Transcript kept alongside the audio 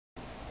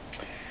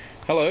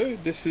Hello,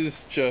 this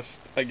is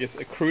just, I guess,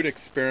 a crude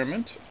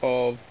experiment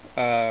of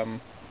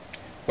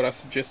what I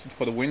suggested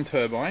for the wind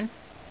turbine.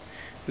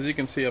 As you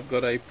can see, I've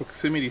got a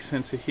proximity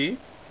sensor here.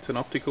 It's an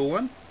optical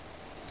one,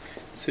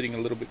 sitting a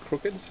little bit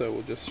crooked, so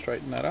we'll just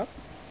straighten that up.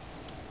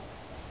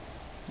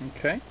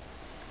 Okay,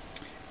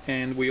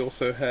 and we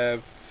also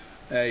have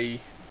a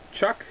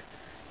chuck.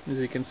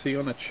 As you can see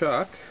on a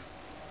chuck,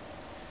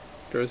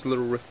 there's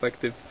little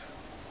reflective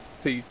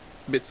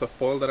bits of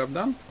foil that I've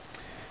done.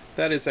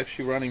 That is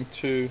actually running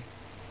to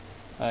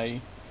a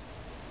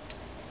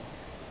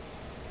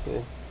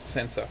little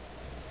sensor.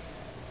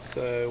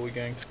 So we're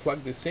going to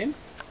plug this in.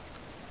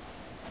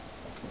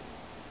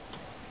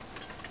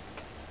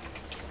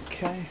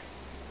 Okay,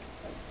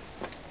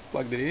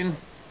 plugged it in. As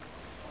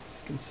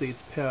you can see,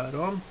 it's powered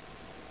on.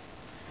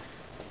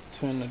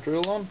 Turn the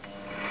drill on.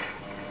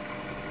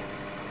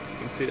 You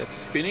can see that's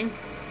spinning,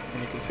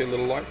 and you can see a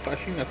little light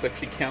flashing. That's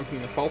actually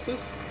counting the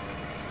pulses.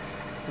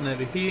 And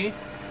over here,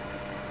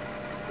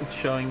 it's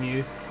showing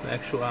you the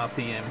actual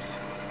RPMs.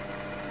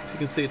 So you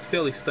can see it's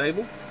fairly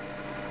stable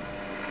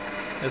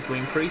as we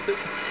increase it.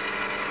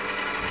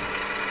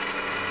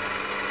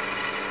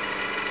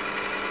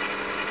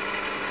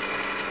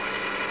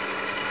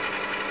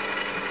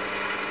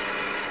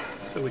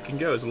 So we can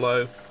go as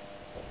low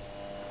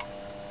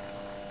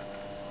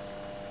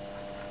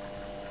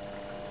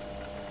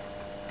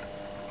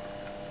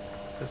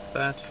as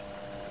that,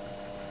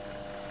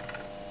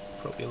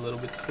 probably a little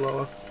bit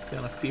slower,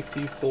 down to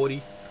 50,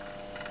 40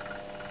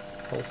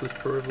 pulses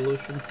per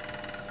revolution.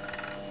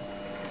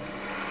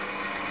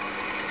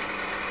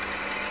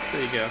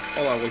 There you go.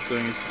 All I was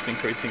doing is just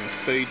increasing the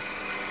speed,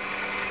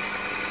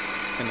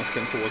 and the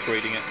sensor was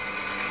reading it.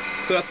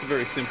 So that's a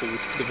very simple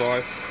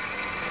device,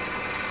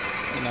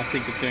 and I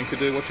think it's going to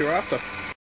do what you're after.